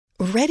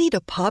Ready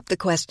to pop the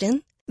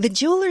question? The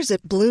jewelers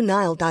at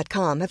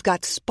BlueNile.com have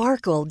got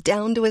sparkle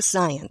down to a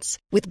science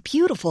with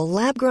beautiful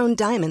lab-grown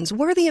diamonds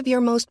worthy of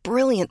your most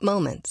brilliant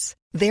moments.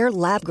 Their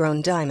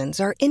lab-grown diamonds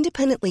are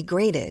independently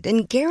graded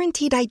and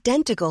guaranteed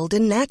identical to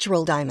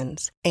natural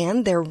diamonds,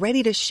 and they're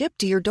ready to ship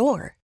to your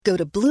door. Go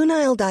to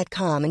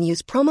BlueNile.com and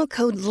use promo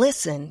code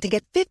LISTEN to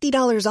get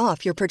 $50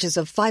 off your purchase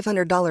of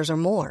 $500 or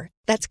more.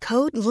 That's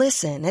code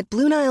LISTEN at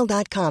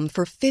BlueNile.com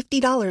for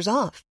 $50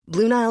 off.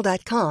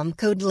 BlueNile.com,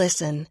 code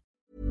LISTEN.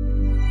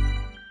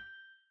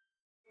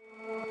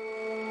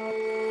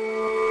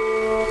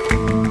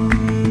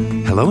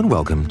 Hello and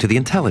welcome to The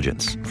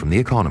Intelligence from The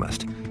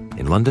Economist.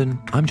 In London,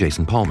 I'm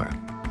Jason Palmer.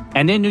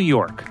 And in New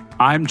York,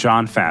 I'm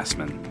John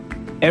Fassman.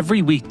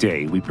 Every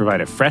weekday, we provide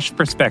a fresh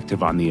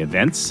perspective on the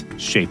events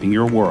shaping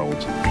your world.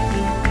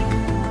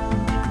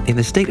 In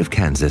the state of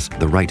Kansas,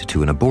 the right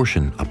to an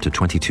abortion up to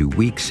 22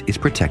 weeks is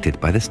protected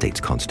by the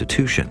state's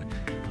constitution.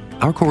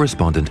 Our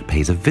correspondent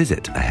pays a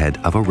visit ahead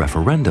of a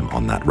referendum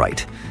on that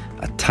right,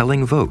 a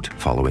telling vote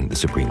following the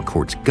Supreme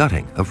Court's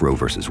gutting of Roe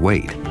v.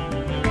 Wade.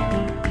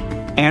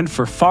 And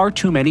for far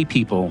too many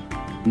people,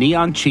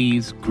 neon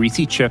cheese,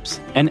 greasy chips,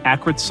 and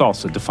acrid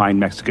salsa define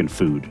Mexican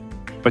food.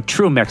 But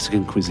true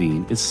Mexican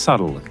cuisine is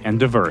subtle and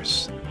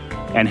diverse,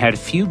 and had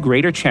few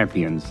greater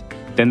champions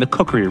than the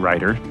cookery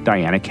writer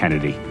Diana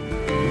Kennedy.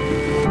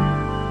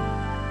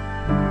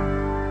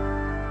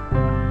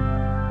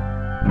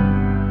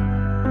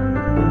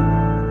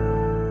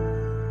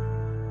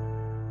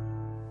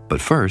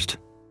 But first,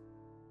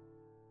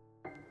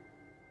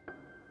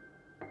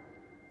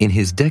 in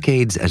his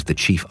decades as the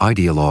chief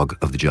ideologue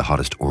of the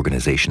jihadist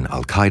organization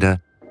al-Qaeda,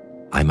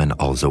 Ayman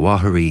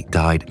al-Zawahiri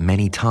died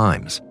many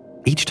times.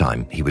 Each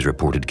time he was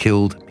reported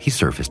killed, he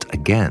surfaced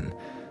again.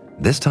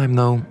 This time,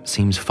 though,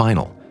 seems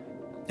final.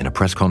 In a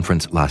press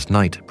conference last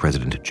night,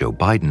 President Joe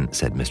Biden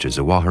said Mr.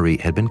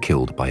 Zawahiri had been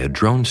killed by a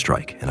drone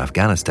strike in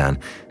Afghanistan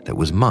that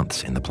was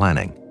months in the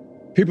planning.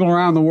 People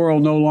around the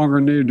world no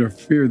longer need to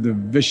fear the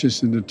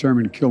vicious and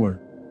determined killer.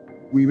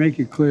 We make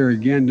it clear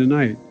again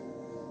tonight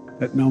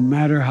that no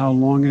matter how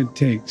long it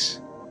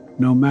takes,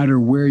 no matter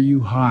where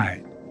you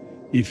hide,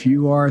 if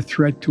you are a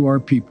threat to our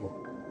people,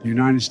 the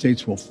United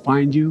States will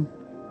find you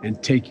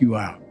and take you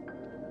out.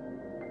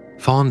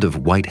 Fond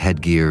of white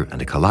headgear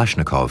and a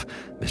Kalashnikov,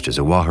 Mr.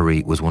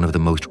 Zawahiri was one of the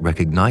most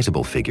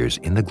recognizable figures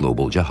in the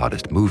global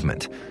jihadist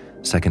movement,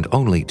 second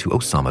only to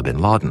Osama bin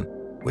Laden,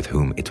 with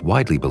whom it's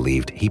widely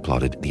believed he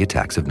plotted the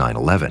attacks of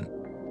 9/11.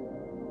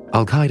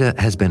 Al-Qaeda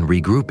has been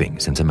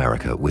regrouping since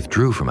America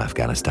withdrew from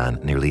Afghanistan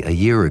nearly a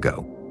year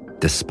ago,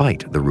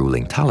 despite the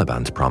ruling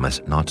Taliban's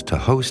promise not to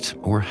host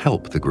or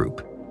help the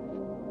group.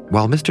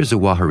 While Mr.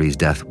 Zawahiri's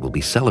death will be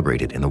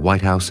celebrated in the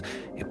White House,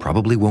 it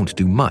probably won't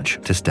do much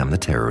to stem the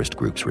terrorist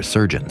group's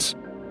resurgence.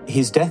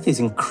 His death is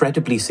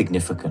incredibly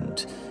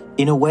significant.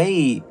 In a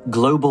way,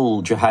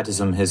 global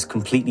jihadism has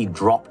completely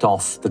dropped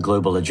off the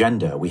global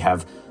agenda. We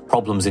have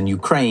problems in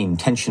Ukraine,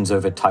 tensions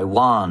over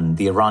Taiwan,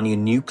 the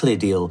Iranian nuclear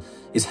deal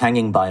is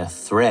hanging by a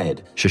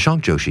thread.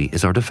 Shashank Joshi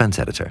is our defense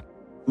editor.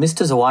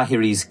 Mr.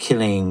 Zawahiri's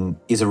killing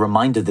is a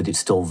reminder that it's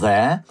still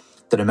there,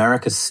 that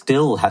America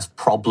still has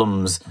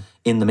problems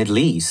in the Middle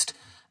East,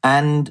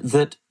 and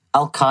that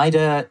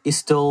al-Qaeda is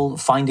still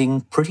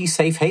finding pretty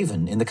safe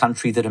haven in the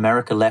country that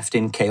America left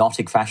in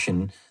chaotic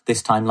fashion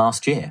this time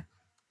last year.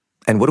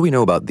 And what do we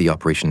know about the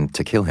operation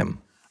to kill him?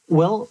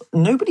 Well,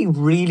 nobody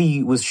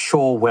really was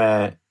sure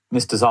where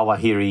Mr.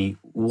 Zawahiri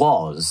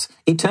was.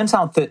 It turns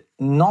out that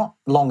not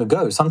long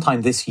ago,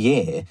 sometime this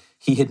year,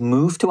 he had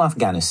moved to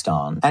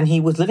Afghanistan and he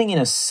was living in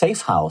a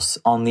safe house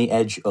on the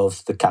edge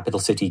of the capital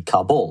city,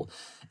 Kabul.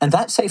 And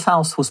that safe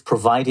house was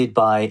provided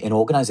by an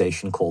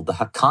organization called the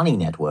Haqqani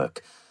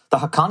Network. The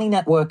Haqqani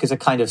Network is a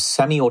kind of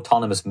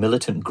semi-autonomous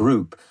militant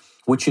group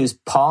which is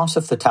part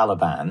of the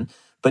Taliban,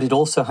 but it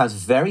also has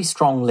very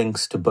strong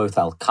links to both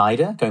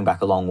al-Qaeda, going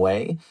back a long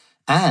way,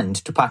 and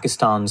to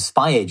Pakistan's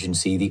spy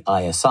agency, the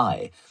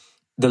ISI.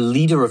 The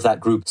leader of that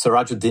group,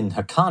 Sirajuddin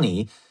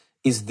Haqqani,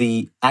 is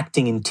the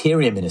acting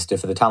interior minister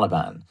for the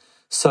Taliban.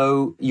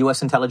 So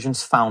US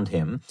intelligence found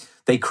him.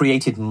 They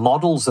created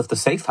models of the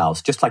safe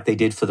house, just like they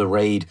did for the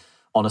raid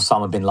on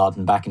Osama bin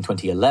Laden back in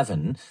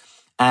 2011.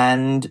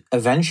 And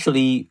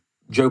eventually,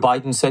 Joe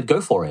Biden said, go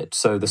for it.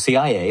 So the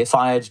CIA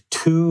fired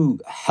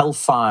 2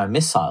 Hellfire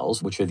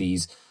missiles, which are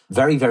these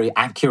very, very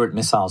accurate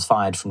missiles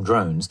fired from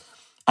drones,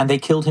 and they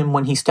killed him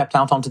when he stepped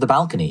out onto the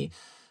balcony.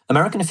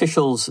 American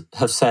officials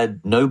have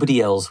said nobody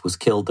else was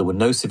killed. There were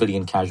no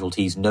civilian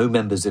casualties, no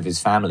members of his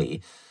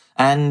family.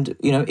 And,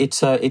 you know, it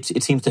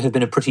seems to have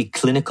been a pretty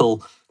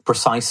clinical,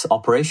 precise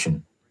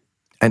operation.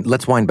 And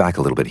let's wind back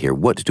a little bit here.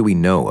 What do we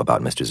know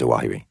about Mr.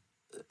 Zawahiri?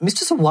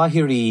 Mr.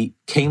 Zawahiri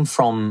came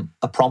from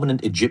a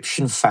prominent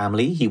Egyptian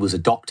family. He was a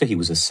doctor. He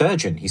was a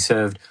surgeon. He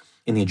served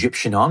in the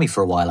Egyptian army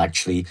for a while,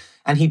 actually.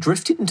 And he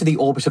drifted into the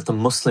orbit of the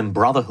Muslim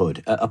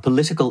Brotherhood, a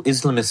political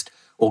Islamist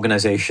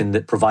organization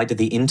that provided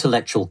the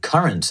intellectual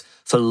current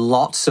for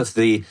lots of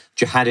the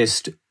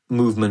jihadist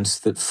movements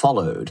that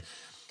followed.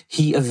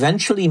 He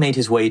eventually made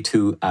his way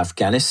to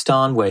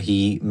Afghanistan, where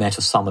he met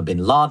Osama bin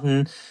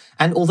Laden.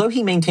 And although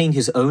he maintained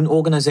his own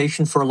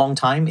organization for a long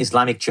time,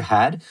 Islamic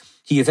Jihad,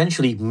 he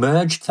eventually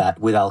merged that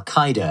with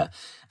al-Qaeda.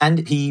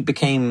 And he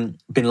became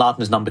bin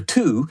Laden's number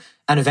two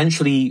and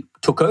eventually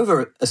took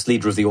over as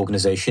leader of the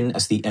organization,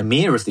 as the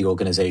emir of the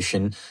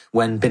organization,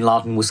 when bin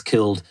Laden was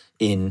killed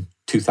in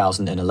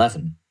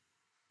 2011.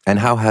 And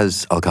how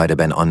has al-Qaeda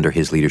been under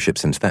his leadership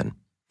since then?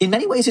 In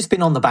many ways, it's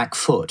been on the back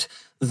foot.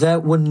 There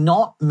were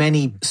not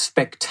many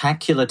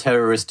spectacular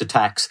terrorist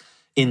attacks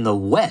in the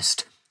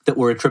West that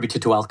were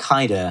attributed to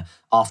al-Qaeda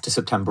after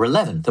September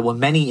 11th. There were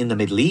many in the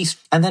Middle East.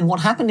 And then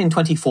what happened in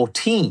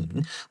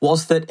 2014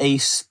 was that a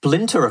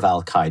splinter of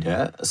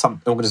al-Qaeda,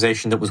 some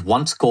organization that was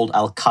once called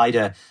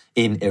al-Qaeda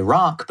in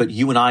Iraq, but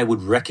you and I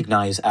would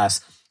recognize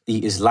as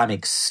the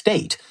Islamic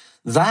State,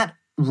 that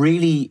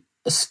really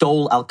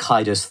stole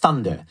al-Qaeda's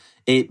thunder.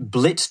 It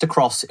blitzed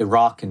across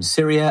Iraq and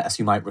Syria, as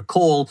you might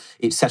recall.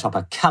 It set up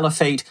a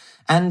caliphate,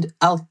 and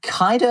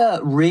al-Qaeda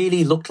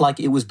really looked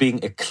like it was being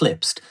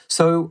eclipsed.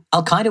 So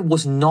al-Qaeda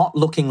was not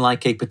looking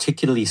like a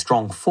particularly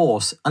strong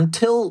force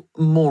until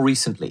more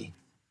recently.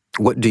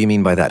 What do you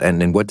mean by that?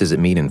 And what does it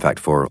mean, in fact,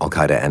 for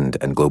al-Qaeda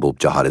and global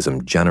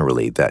jihadism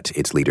generally that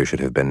its leader should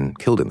have been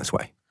killed in this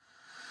way?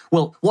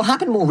 Well, what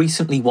happened more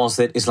recently was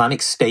that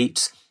Islamic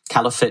State's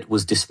caliphate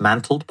was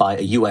dismantled by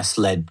a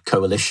US-led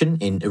coalition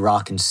in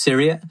Iraq and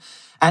Syria.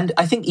 And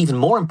I think even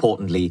more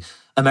importantly,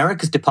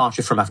 America's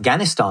departure from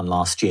Afghanistan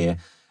last year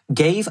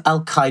gave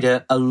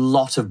al-Qaeda a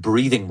lot of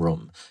breathing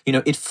room. You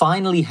know, it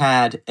finally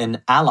had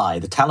an ally,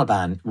 the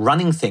Taliban,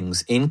 running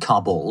things in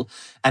Kabul,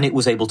 and it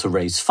was able to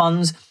raise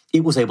funds.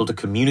 It was able to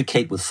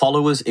communicate with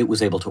followers. It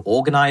was able to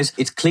organize.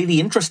 It's clearly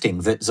interesting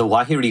that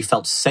Zawahiri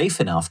felt safe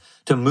enough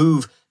to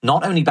move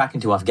not only back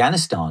into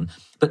Afghanistan,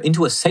 but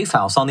into a safe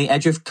house on the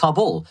edge of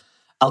Kabul.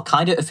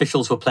 Al-Qaeda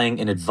officials were playing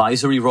an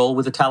advisory role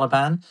with the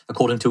Taliban,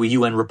 according to a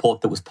UN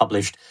report that was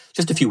published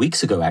just a few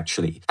weeks ago,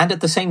 actually. And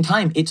at the same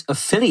time, its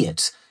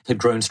affiliates had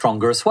grown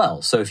stronger as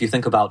well. So if you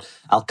think about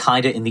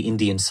Al-Qaeda in the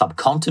Indian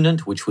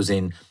subcontinent, which was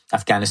in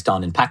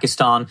Afghanistan and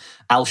Pakistan,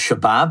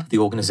 Al-Shabaab, the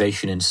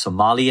organization in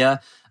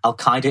Somalia,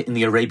 Al-Qaeda in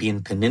the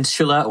Arabian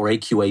Peninsula, or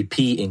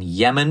AQAP in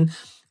Yemen,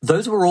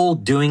 those were all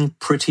doing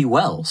pretty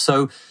well.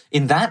 So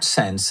in that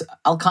sense,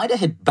 Al-Qaeda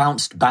had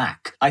bounced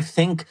back. I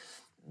think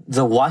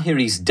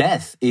Zawahiri's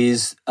death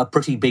is a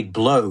pretty big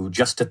blow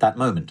just at that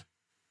moment.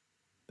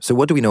 So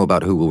what do we know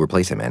about who will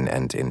replace him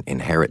and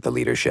inherit the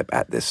leadership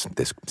at this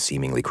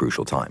seemingly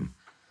crucial time?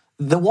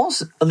 There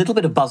was a little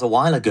bit of buzz a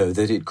while ago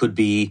that it could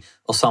be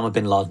Osama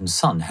bin Laden's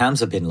son,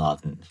 Hamza bin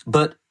Laden.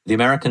 But the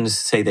Americans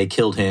say they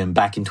killed him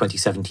back in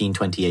 2017,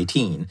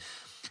 2018.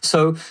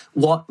 So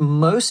what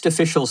most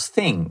officials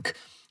think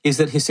is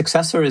that his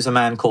successor is a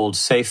man called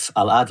Saif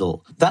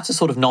al-Adl. That's a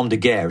sort of nom de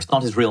guerre. It's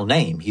not his real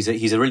name. He's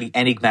a really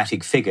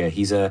enigmatic figure.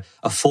 He's a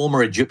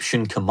former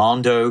Egyptian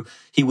commando.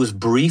 He was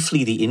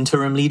briefly the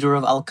interim leader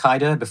of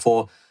al-Qaeda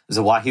before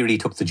Zawahiri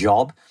took the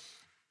job.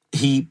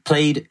 He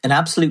played an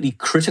absolutely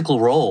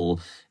critical role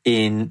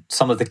in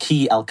some of the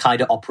key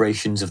al-Qaeda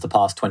operations of the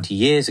past 20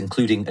 years,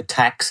 including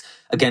attacks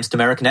against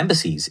American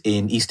embassies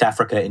in East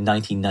Africa in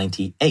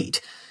 1998.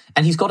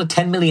 And he's got a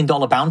 $10 million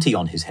bounty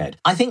on his head.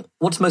 I think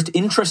what's most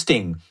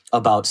interesting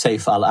about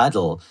Saif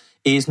al-Adl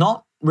is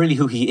not really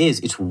who he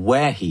is, it's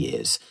where he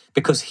is,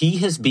 because he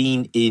has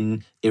been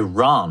in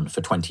Iran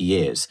for 20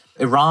 years.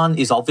 Iran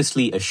is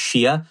obviously a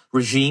Shia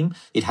regime.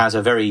 It has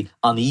a very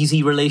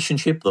uneasy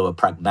relationship, though a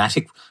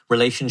pragmatic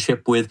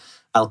relationship with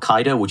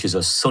al-Qaeda, which is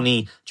a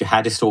Sunni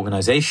jihadist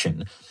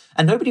organization.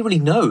 And nobody really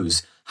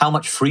knows how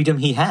much freedom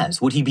he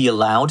has. Would he be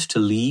allowed to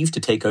leave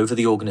to take over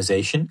the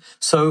organization?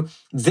 So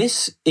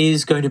this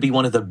is going to be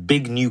one of the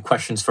big new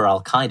questions for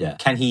al-Qaeda.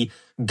 Can he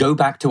go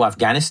back to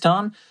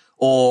Afghanistan,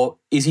 or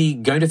is he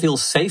going to feel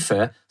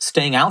safer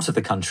staying out of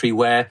the country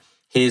where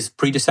his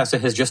predecessor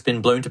has just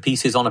been blown to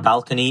pieces on a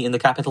balcony in the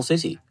capital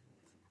city?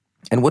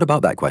 And what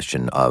about that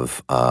question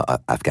of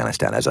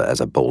Afghanistan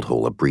as a bolt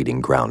hole, a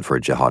breeding ground for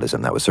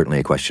jihadism? That was certainly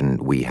a question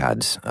we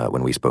had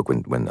when we spoke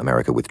when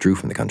America withdrew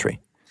from the country.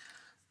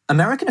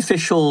 American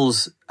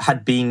officials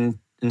had been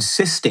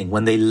insisting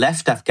when they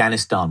left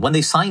Afghanistan, when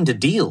they signed a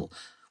deal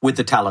with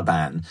the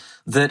Taliban,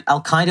 that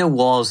al-Qaeda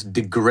was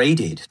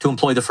degraded, to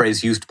employ the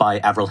phrase used by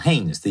Avril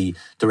Haines, the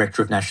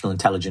Director of National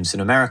Intelligence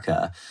in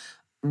America.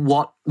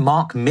 What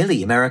Mark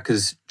Milley,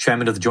 America's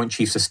chairman of the Joint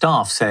Chiefs of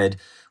Staff, said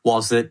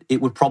was that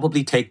it would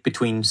probably take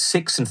between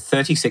 6 and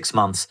 36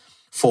 months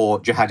for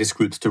jihadist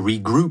groups to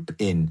regroup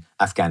in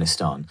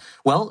Afghanistan.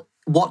 Well,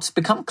 what's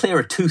become clear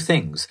are two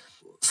things.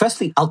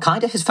 Firstly,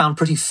 al-Qaeda has found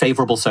pretty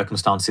favorable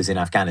circumstances in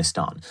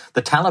Afghanistan.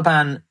 The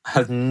Taliban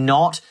have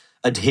not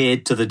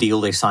adhered to the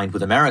deal they signed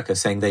with America,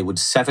 saying they would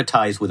sever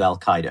ties with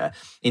al-Qaeda.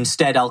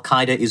 Instead,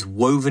 al-Qaeda is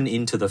woven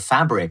into the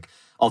fabric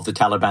of the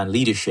Taliban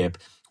leadership,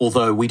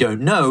 although we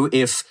don't know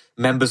if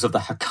members of the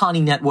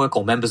Haqqani network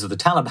or members of the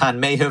Taliban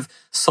may have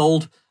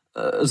sold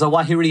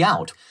Zawahiri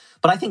out.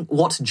 But I think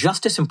what's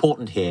just as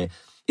important here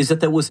is that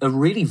there was a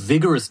really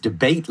vigorous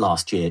debate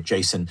last year,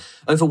 Jason,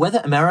 over whether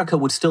America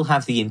would still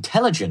have the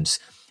intelligence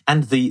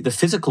and the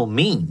physical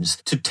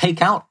means to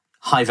take out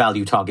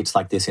high-value targets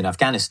like this in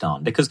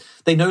Afghanistan, because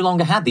they no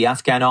longer had the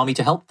Afghan army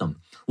to help them.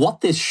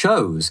 What this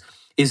shows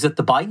is that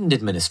the Biden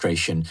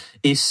administration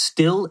is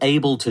still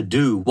able to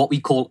do what we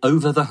call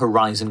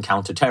over-the-horizon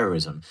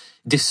counterterrorism.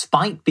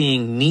 Despite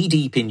being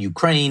knee-deep in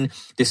Ukraine,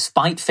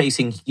 despite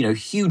facing,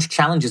 huge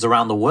challenges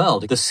around the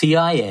world, the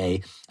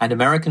CIA and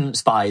American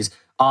spies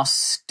are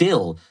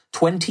still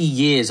 20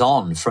 years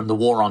on from the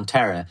war on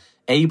terror,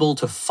 able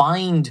to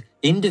find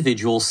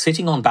individuals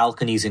sitting on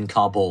balconies in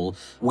Kabul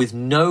with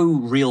no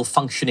real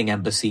functioning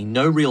embassy,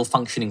 no real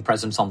functioning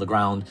presence on the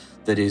ground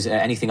that is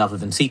anything other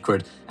than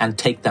secret, and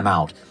take them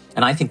out.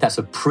 And I think that's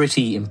a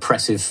pretty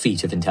impressive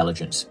feat of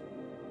intelligence.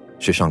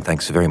 Shashank,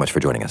 thanks very much for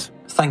joining us.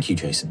 Thank you,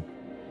 Jason.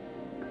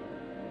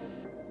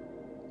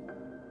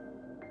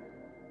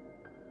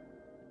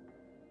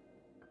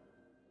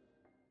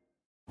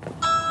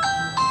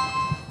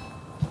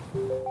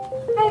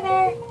 Hi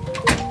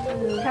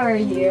there. How are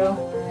you?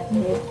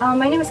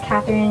 My name is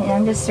Catherine, and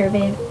I'm just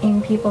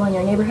surveying people in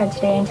your neighborhood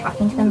today and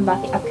talking to them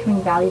about the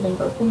upcoming Value Them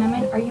Both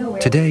Amendment. Are you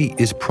aware? Today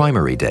is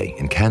primary day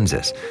in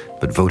Kansas,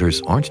 but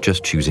voters aren't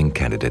just choosing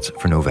candidates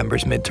for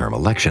November's midterm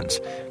elections.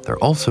 They're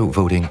also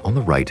voting on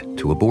the right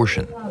to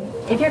abortion.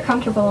 If you're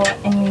comfortable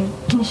and you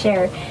can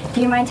share,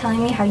 do you mind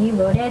telling me how you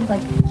voted?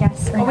 Like,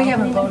 yes or no? We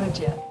haven't voted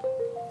yet.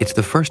 It's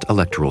the first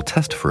electoral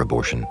test for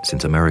abortion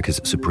since America's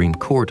Supreme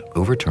Court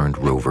overturned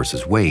Roe v.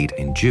 Wade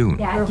in June.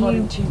 Yeah, We're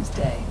voting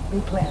Tuesday.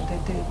 We plan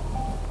to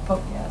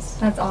vote yes.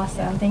 That's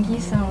awesome. Thank you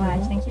so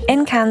much. Thank you.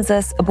 In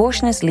Kansas,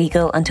 abortion is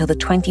legal until the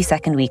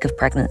 22nd week of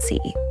pregnancy,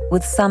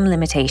 with some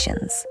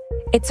limitations.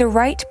 It's a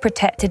right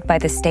protected by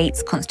the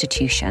state's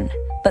constitution,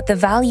 but the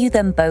Value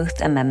Them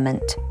Both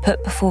Amendment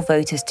put before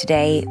voters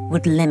today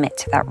would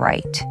limit that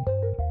right.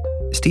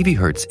 Stevie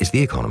Hertz is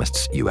The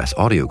Economist's U.S.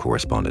 audio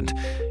correspondent.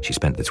 She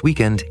spent this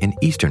weekend in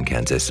eastern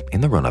Kansas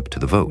in the run-up to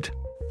the vote.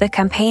 The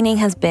campaigning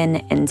has been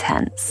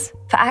intense.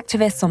 For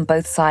activists on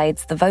both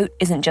sides, the vote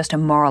isn't just a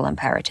moral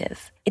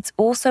imperative. It's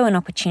also an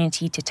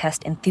opportunity to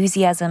test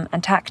enthusiasm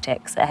and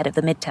tactics ahead of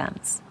the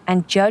midterms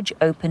and judge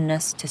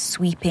openness to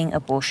sweeping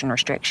abortion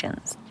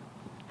restrictions.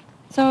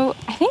 So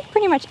I think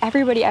pretty much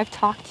everybody I've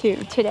talked to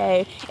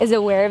today is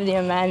aware of the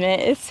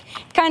amendment. It's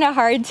kind of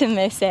hard to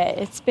miss it.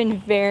 It's been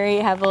very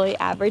heavily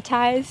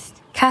advertised.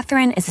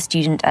 Catherine is a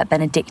student at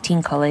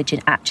Benedictine College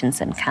in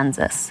Atchison,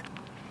 Kansas.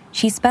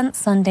 She spent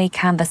Sunday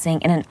canvassing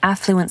in an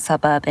affluent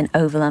suburb in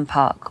Overland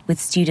Park with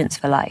Students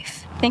for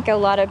Life. I think a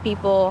lot of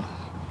people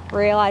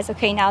realize,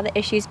 okay, now the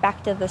issue's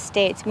back to the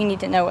states. We need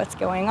to know what's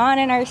going on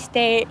in our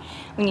state.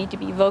 We need to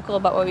be vocal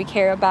about what we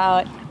care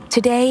about.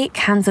 Today,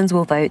 Kansans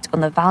will vote on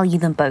the Value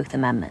Them Both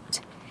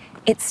Amendment.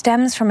 It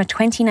stems from a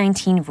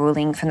 2019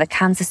 ruling from the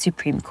Kansas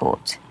Supreme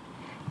Court.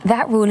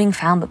 That ruling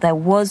found that there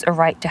was a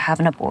right to have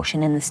an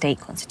abortion in the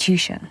state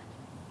constitution.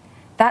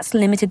 That's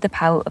limited the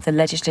power of the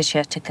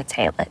legislature to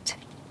curtail it.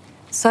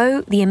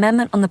 So, the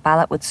amendment on the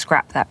ballot would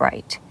scrap that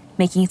right,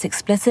 making it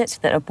explicit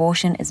that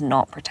abortion is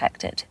not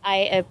protected. I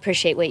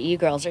appreciate what you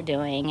girls are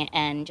doing,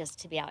 and just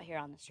to be out here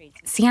on the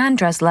streets. Sian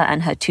Dresler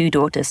and her 2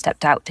 daughters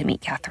stepped out to meet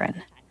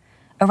Catherine.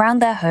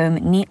 Around their home,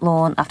 neat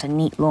lawn after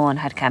neat lawn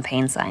had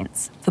campaign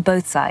signs for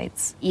both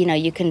sides.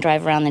 You can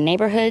drive around the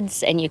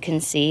neighborhoods and you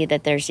can see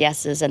that there's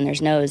yeses and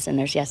there's noes and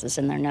there's yeses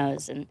and there's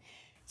noes. And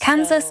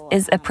Kansas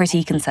is a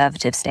pretty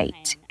conservative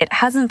state. It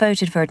hasn't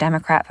voted for a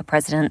Democrat for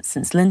president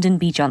since Lyndon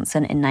B.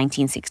 Johnson in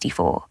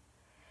 1964.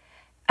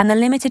 And the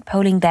limited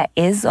polling there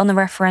is on the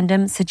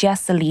referendum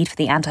suggests a lead for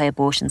the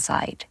anti-abortion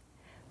side.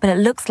 But it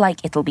looks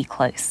like it'll be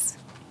close.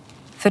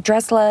 For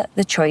Dresler,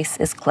 the choice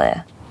is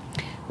clear.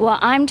 Well,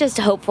 I'm just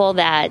hopeful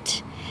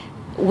that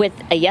with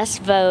a yes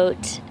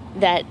vote,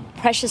 that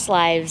precious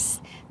lives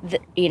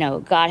that,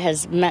 God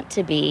has meant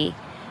to be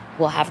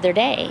will have their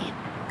day.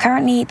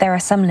 Currently, there are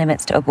some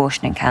limits to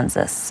abortion in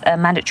Kansas, a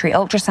mandatory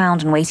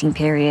ultrasound and waiting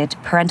period,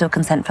 parental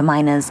consent for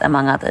minors,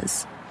 among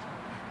others.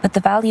 But the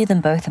Value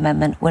Them Both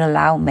Amendment would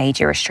allow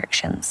major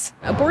restrictions.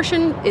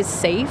 Abortion is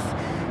safe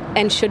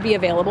and should be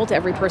available to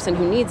every person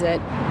who needs it.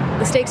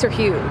 The stakes are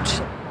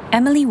huge.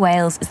 Emily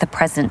Wales is the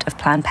president of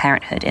Planned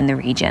Parenthood in the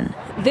region.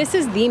 This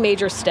is the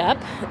major step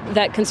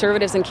that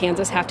conservatives in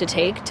Kansas have to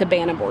take to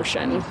ban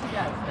abortion.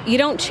 You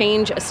don't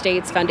change a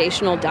state's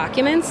foundational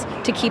documents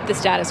to keep the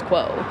status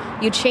quo.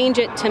 You change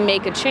it to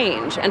make a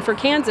change. And for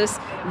Kansas,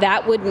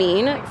 that would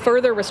mean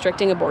further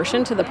restricting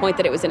abortion to the point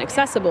that it was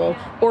inaccessible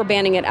or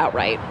banning it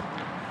outright.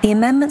 The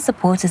amendment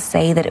supporters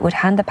say that it would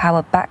hand the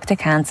power back to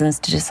Kansans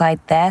to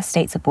decide their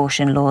state's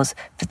abortion laws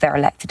for their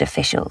elected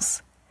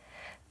officials.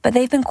 But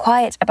they've been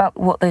quiet about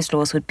what those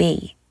laws would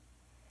be.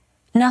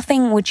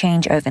 Nothing would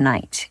change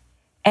overnight.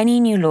 Any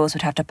new laws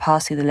would have to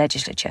pass through the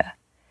legislature.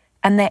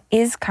 And there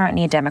is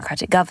currently a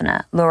Democratic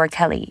governor, Laura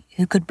Kelly,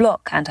 who could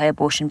block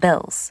anti-abortion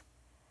bills.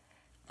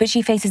 But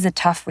she faces a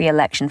tough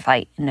re-election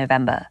fight in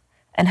November,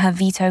 and her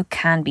veto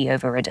can be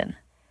overridden.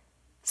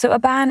 So a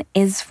ban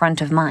is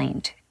front of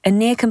mind. A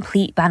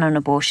near-complete ban on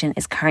abortion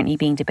is currently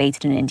being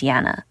debated in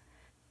Indiana,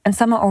 and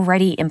some are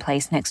already in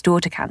place next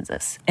door to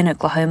Kansas, in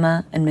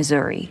Oklahoma and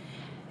Missouri.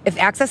 If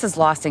access is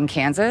lost in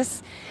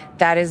Kansas,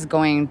 that is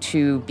going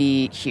to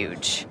be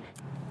huge.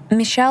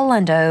 Michelle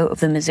Landau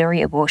of the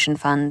Missouri Abortion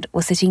Fund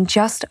was sitting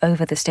just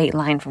over the state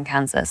line from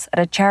Kansas at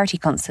a charity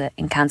concert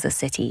in Kansas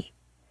City.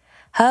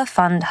 Her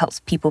fund helps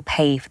people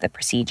pay for the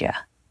procedure.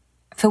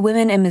 For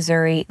women in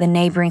Missouri, the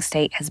neighboring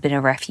state has been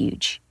a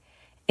refuge.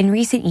 In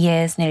recent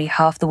years, nearly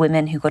half the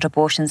women who got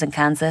abortions in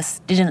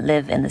Kansas didn't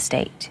live in the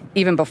state.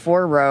 Even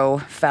before Roe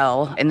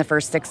fell, in the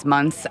first 6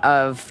 months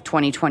of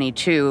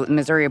 2022, the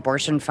Missouri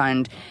Abortion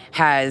Fund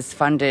has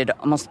funded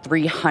almost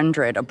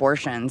 300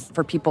 abortions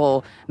for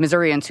people,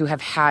 Missourians, who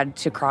have had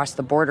to cross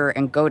the border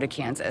and go to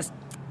Kansas.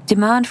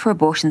 Demand for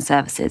abortion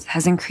services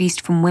has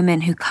increased from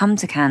women who come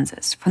to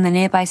Kansas from the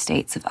nearby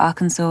states of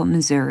Arkansas,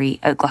 Missouri,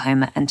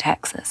 Oklahoma, and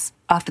Texas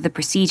after the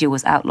procedure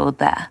was outlawed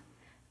there.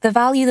 The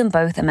Value Them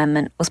Both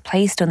amendment was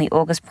placed on the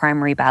August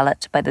primary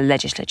ballot by the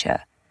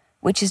legislature,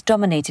 which is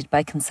dominated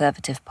by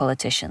conservative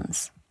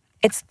politicians.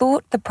 It's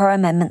thought the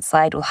pro-amendment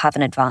side will have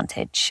an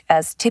advantage,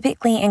 as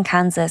typically in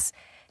Kansas,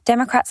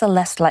 Democrats are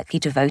less likely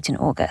to vote in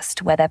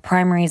August, where their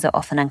primaries are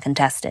often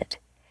uncontested,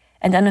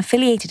 and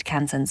unaffiliated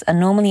Kansans are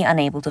normally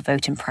unable to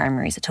vote in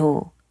primaries at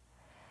all.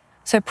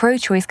 So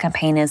pro-choice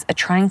campaigners are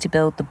trying to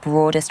build the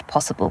broadest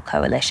possible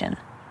coalition.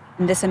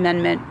 This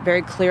amendment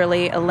very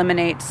clearly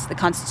eliminates the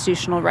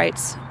constitutional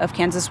rights of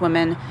Kansas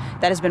women.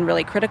 That has been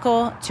really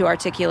critical to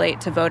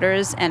articulate to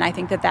voters, and I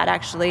think that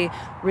actually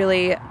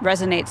really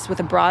resonates with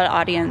a broad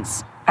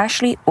audience.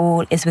 Ashley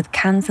All is with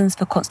Kansans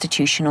for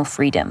Constitutional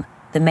Freedom,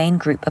 the main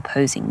group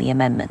opposing the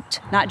amendment.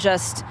 Not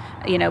just,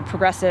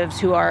 progressives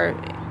who are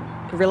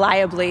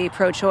reliably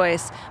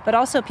pro-choice, but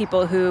also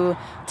people who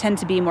tend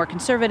to be more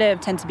conservative,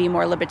 tend to be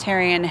more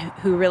libertarian,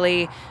 who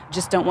really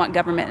just don't want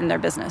government in their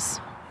business.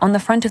 On the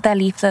front of their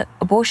leaflet,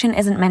 abortion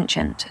isn't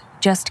mentioned,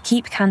 just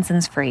keep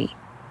Kansans free.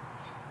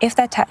 If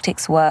their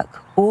tactics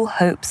work, All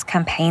hopes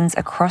campaigns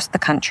across the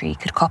country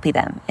could copy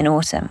them in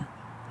autumn.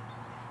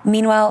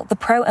 Meanwhile, the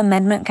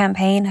pro-amendment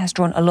campaign has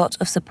drawn a lot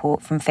of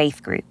support from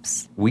faith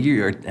groups. We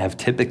have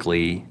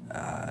typically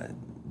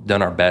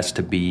done our best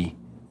to be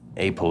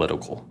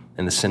apolitical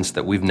in the sense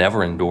that we've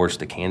never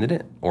endorsed a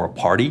candidate or a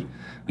party.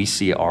 We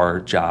see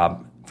our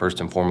job, first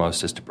and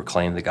foremost, is to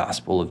proclaim the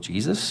gospel of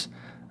Jesus,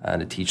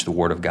 to teach the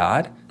Word of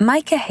God.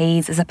 Micah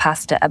Hayes is a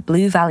pastor at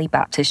Blue Valley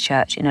Baptist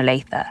Church in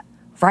Olathe,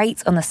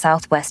 right on the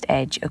southwest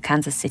edge of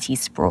Kansas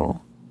City's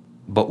sprawl.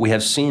 But we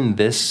have seen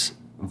this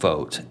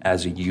vote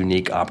as a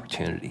unique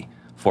opportunity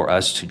for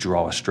us to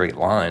draw a straight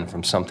line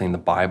from something the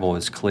Bible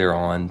is clear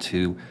on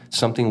to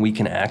something we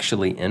can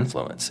actually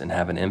influence and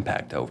have an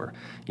impact over.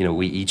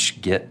 We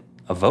each get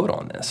a vote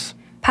on this.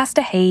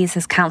 Pastor Hayes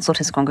has counseled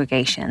his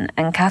congregation,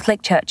 and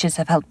Catholic churches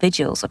have held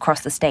vigils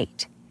across the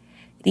state.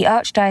 The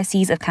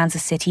Archdiocese of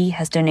Kansas City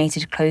has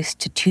donated close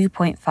to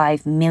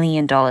 $2.5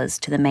 million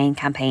to the main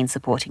campaign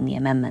supporting the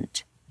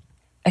amendment.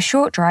 A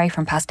short drive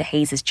from Pastor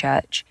Hayes'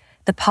 church,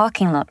 the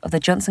parking lot of the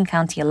Johnson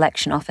County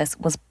Election Office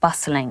was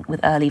bustling with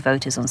early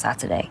voters on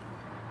Saturday.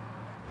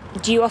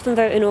 Do you often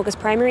vote in August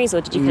primaries,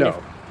 or did you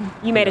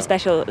you made a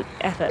special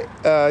effort?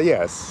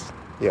 Yes,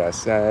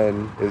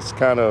 and it's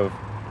kind of,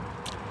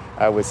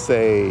 I would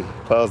say,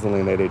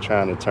 puzzling that they're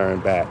trying to turn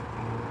back.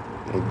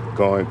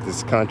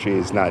 This country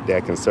is not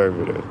that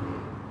conservative.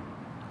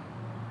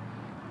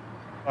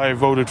 I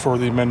voted for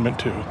the amendment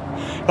too.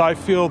 I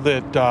feel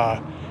that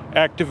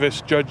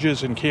activist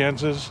judges in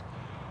Kansas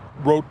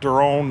wrote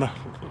their own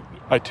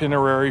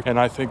itinerary, and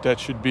I think that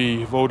should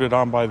be voted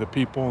on by the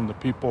people, and the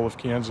people of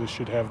Kansas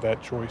should have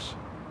that choice.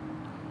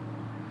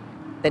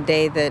 The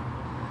day that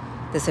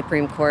the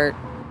Supreme Court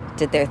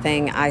did their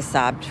thing, I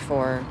sobbed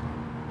for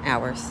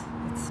hours.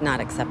 It's not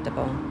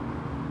acceptable.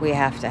 We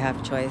have to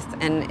have choice,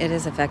 and it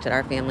has affected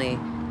our family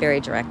very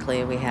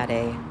directly. We had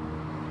a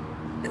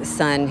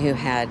son who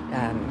had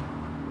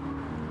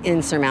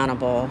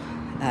insurmountable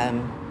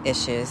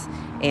issues,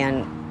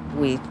 and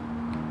we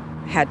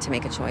had to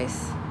make a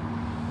choice.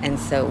 And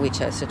so we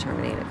chose to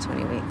terminate at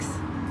 20 weeks.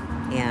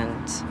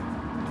 And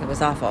it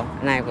was awful,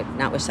 and I would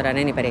not wish that on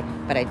anybody,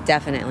 but I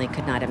definitely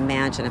could not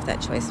imagine if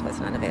that choice was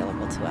not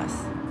available to us.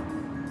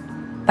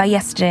 By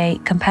yesterday,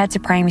 compared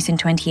to primaries in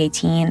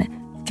 2018,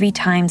 3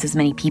 times as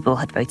many people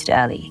had voted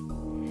early.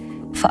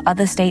 For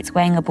other states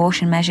weighing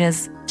abortion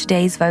measures,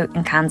 today's vote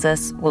in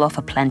Kansas will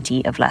offer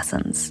plenty of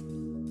lessons.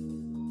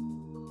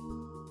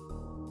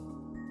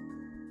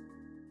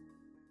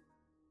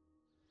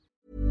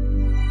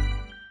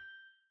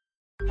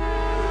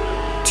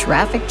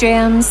 Traffic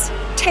jams,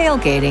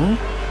 tailgating,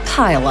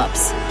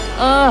 pile-ups.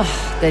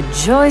 Ugh, the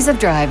joys of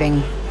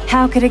driving.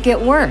 How could it get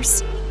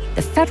worse?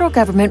 The federal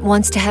government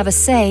wants to have a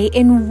say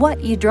in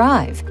what you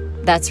drive.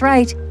 That's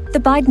right. The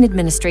Biden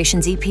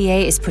administration's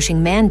EPA is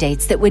pushing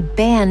mandates that would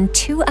ban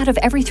 2 out of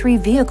every 3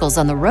 vehicles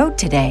on the road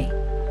today.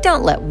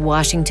 Don't let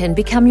Washington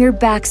become your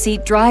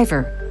backseat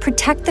driver.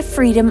 Protect the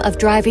freedom of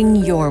driving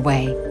your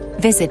way.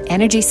 Visit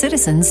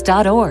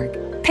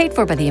EnergyCitizens.org. Paid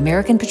for by the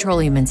American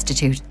Petroleum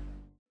Institute.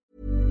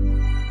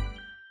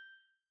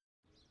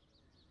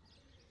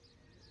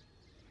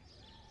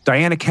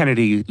 Diana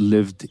Kennedy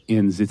lived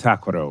in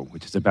Zitácuaro,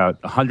 which is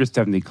about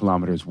 170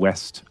 kilometers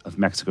west of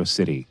Mexico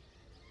City.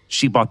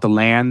 She bought the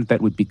land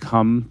that would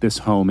become this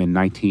home in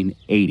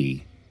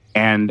 1980.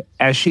 And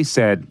as she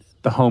said,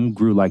 the home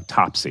grew like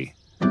topsy.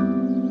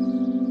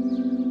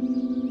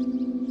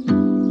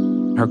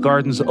 Her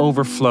gardens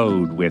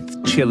overflowed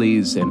with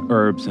chilies and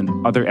herbs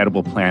and other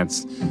edible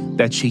plants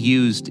that she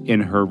used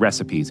in her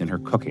recipes, in her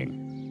cooking.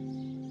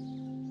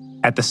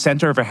 At the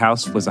center of her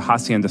house was a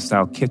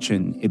hacienda-style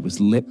kitchen. It was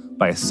lit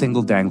by a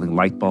single dangling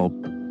light bulb.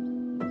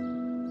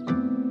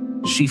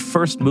 She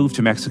first moved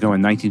to Mexico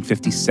in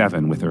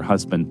 1957 with her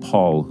husband,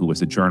 Paul, who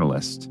was a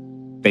journalist.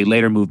 They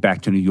later moved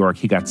back to New York.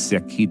 He got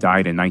sick. He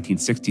died in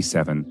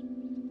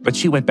 1967. But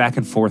she went back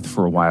and forth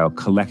for a while,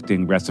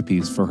 collecting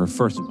recipes for her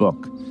first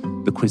book,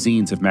 The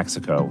Cuisines of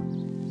Mexico.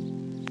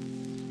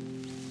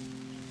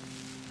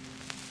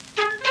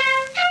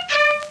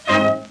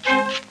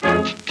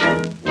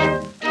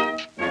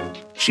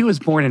 She was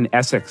born in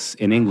Essex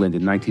in England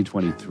in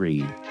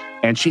 1923,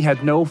 and she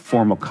had no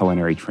formal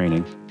culinary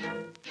training.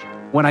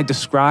 When I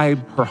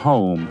describe her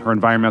home, her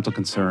environmental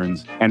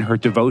concerns, and her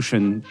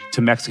devotion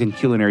to Mexican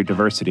culinary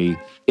diversity,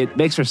 it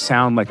makes her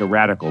sound like a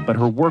radical, but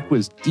her work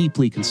was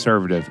deeply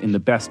conservative in the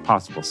best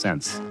possible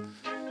sense.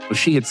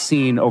 She had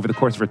seen, over the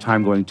course of her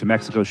time going to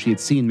Mexico, she had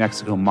seen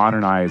Mexico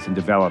modernize and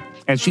develop,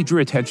 and she drew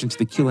attention to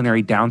the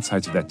culinary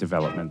downsides of that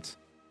development.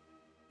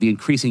 The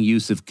increasing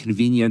use of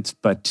convenient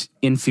but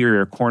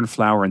inferior corn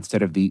flour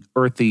instead of the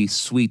earthy,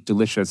 sweet,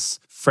 delicious,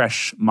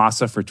 fresh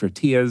masa for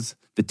tortillas,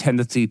 the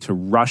tendency to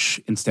rush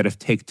instead of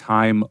take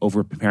time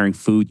over preparing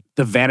food,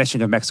 the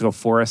vanishing of Mexico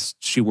forests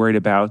she worried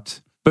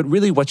about. But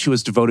really what she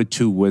was devoted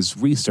to was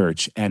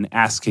research and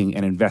asking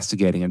and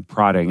investigating and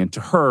prodding. And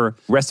to her,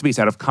 recipes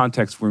out of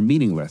context were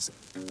meaningless.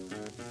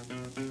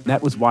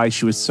 That was why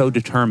she was so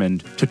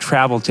determined to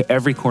travel to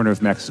every corner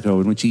of Mexico.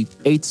 And when she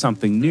ate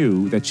something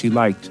new that she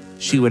liked,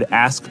 she would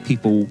ask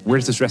people, where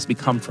does this recipe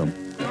come from?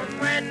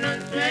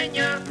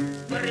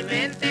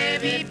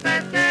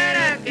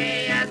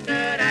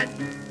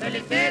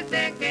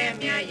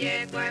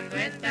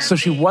 So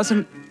she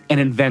wasn't an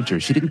inventor.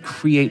 She didn't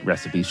create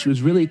recipes. She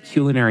was really a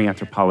culinary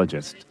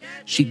anthropologist.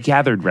 She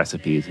gathered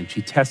recipes and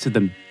she tested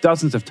them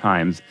dozens of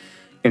times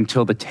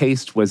until the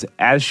taste was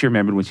as she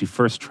remembered when she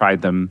first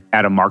tried them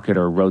at a market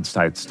or a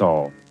roadside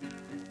stall.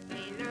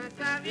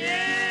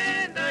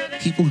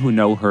 People who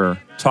know her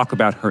talk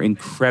about her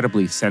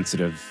incredibly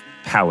sensitive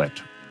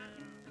palate.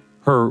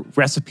 Her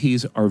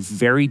recipes are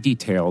very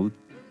detailed.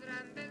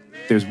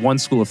 There's one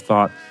school of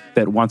thought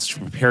that wants to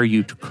prepare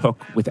you to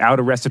cook without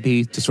a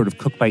recipe, to sort of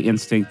cook by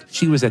instinct.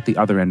 She was at the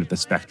other end of the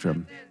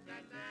spectrum.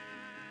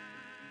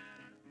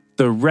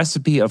 The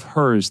recipe of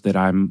hers that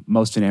I'm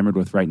most enamored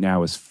with right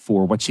now is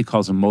for what she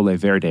calls a mole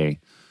verde,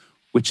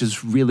 which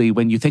is really,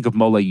 when you think of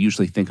mole, you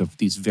usually think of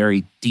these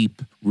very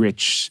deep,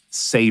 rich,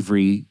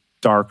 savory,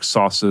 dark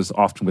sauces,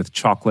 often with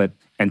chocolate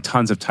and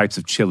tons of types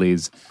of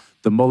chilies.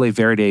 The mole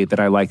verde that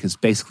I like is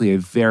basically a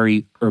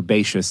very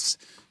herbaceous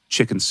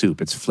chicken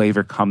soup. Its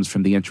flavor comes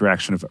from the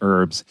interaction of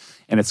herbs,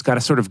 and it's got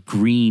a sort of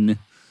green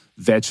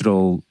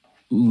vegetal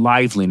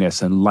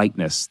liveliness and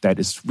lightness that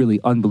is really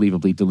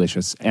unbelievably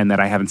delicious and that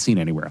I haven't seen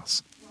anywhere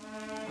else.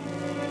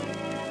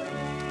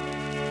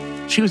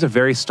 She was a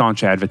very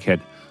staunch advocate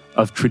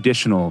of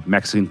traditional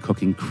Mexican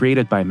cooking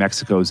created by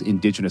Mexico's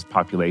indigenous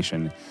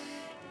population.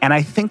 And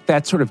I think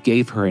that sort of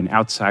gave her an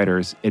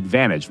outsider's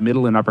advantage.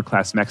 Middle and upper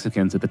class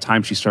Mexicans at the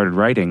time she started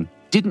writing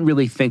didn't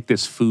really think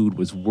this food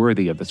was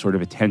worthy of the sort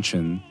of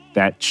attention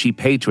that she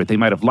paid to it. They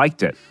might have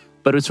liked it,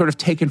 but it was sort of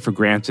taken for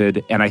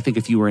granted. And I think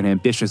if you were an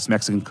ambitious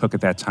Mexican cook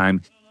at that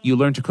time, you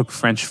learned to cook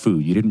French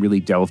food. You didn't really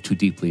delve too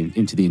deeply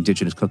into the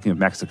indigenous cooking of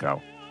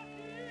Mexico.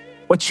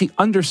 What she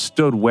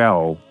understood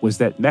well was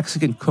that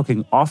Mexican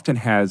cooking often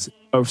has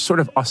a sort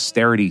of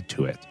austerity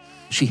to it.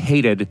 She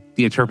hated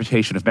the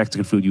interpretation of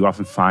Mexican food you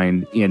often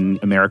find in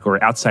America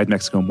or outside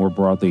Mexico more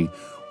broadly,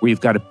 where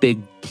you've got a big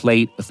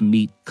plate of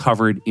meat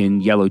covered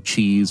in yellow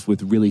cheese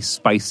with really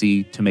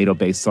spicy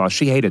tomato-based sauce.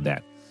 She hated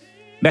that.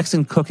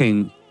 Mexican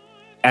cooking,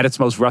 at its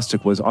most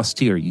rustic, was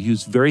austere. You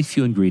use very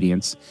few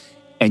ingredients,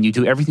 and you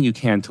do everything you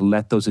can to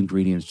let those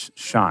ingredients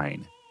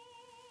shine.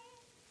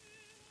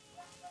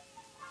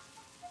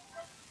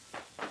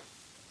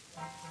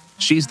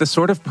 She's the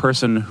sort of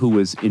person who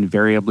was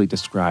invariably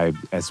described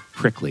as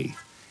prickly.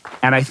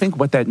 And I think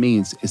what that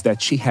means is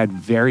that she had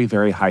very,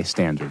 very high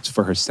standards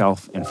for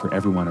herself and for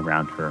everyone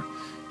around her.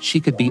 She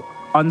could be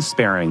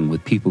unsparing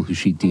with people who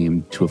she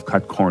deemed to have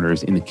cut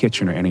corners in the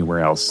kitchen or anywhere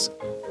else.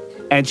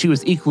 And she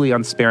was equally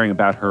unsparing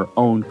about her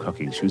own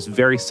cooking. She was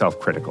very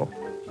self-critical.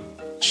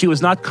 She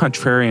was not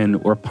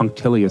contrarian or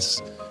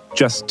punctilious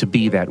just to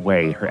be that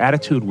way. Her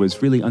attitude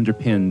was really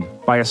underpinned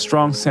by a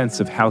strong sense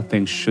of how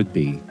things should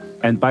be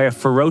and by a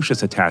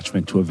ferocious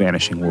attachment to a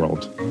vanishing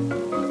world.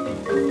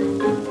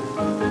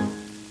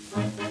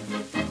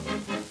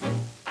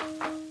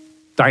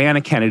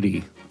 Diana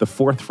Kennedy, the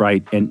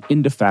forthright and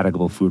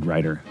indefatigable food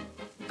writer,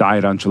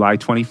 died on July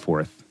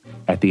 24th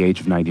at the age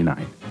of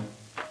 99.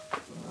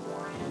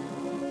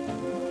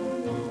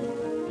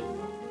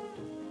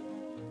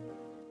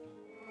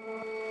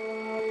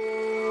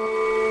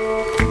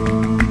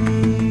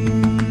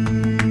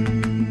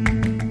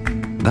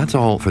 That's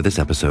all for this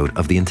episode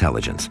of The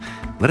Intelligence.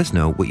 Let us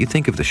know what you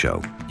think of the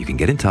show. You can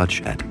get in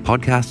touch at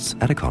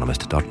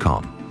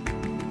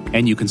podcasts@economist.com.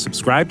 And you can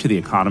subscribe to The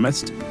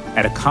Economist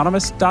at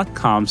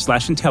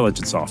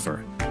economist.com/intelligence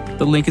offer.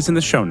 The link is in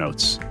the show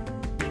notes.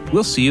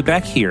 We'll see you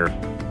back here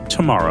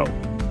tomorrow.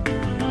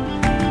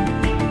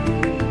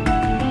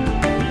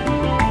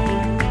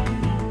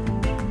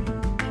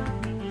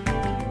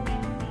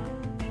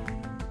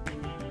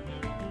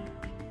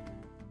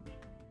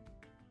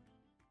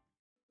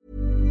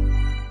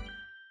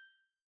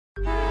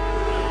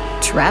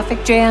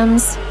 Traffic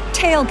jams,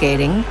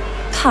 tailgating,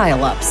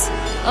 pile-ups.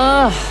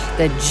 Ugh,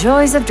 the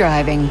joys of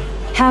driving.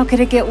 How could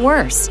it get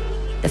worse?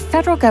 The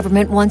federal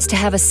government wants to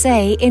have a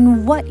say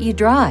in what you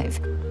drive.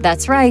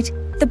 That's right.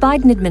 The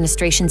Biden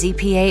administration's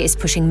EPA is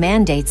pushing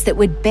mandates that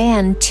would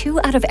ban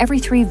 2 out of every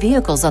 3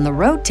 vehicles on the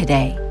road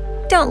today.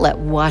 Don't let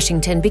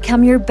Washington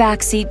become your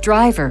backseat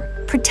driver.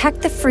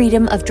 Protect the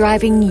freedom of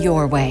driving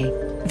your way.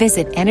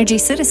 Visit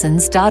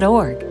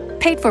EnergyCitizens.org.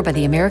 Paid for by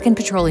the American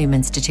Petroleum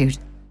Institute.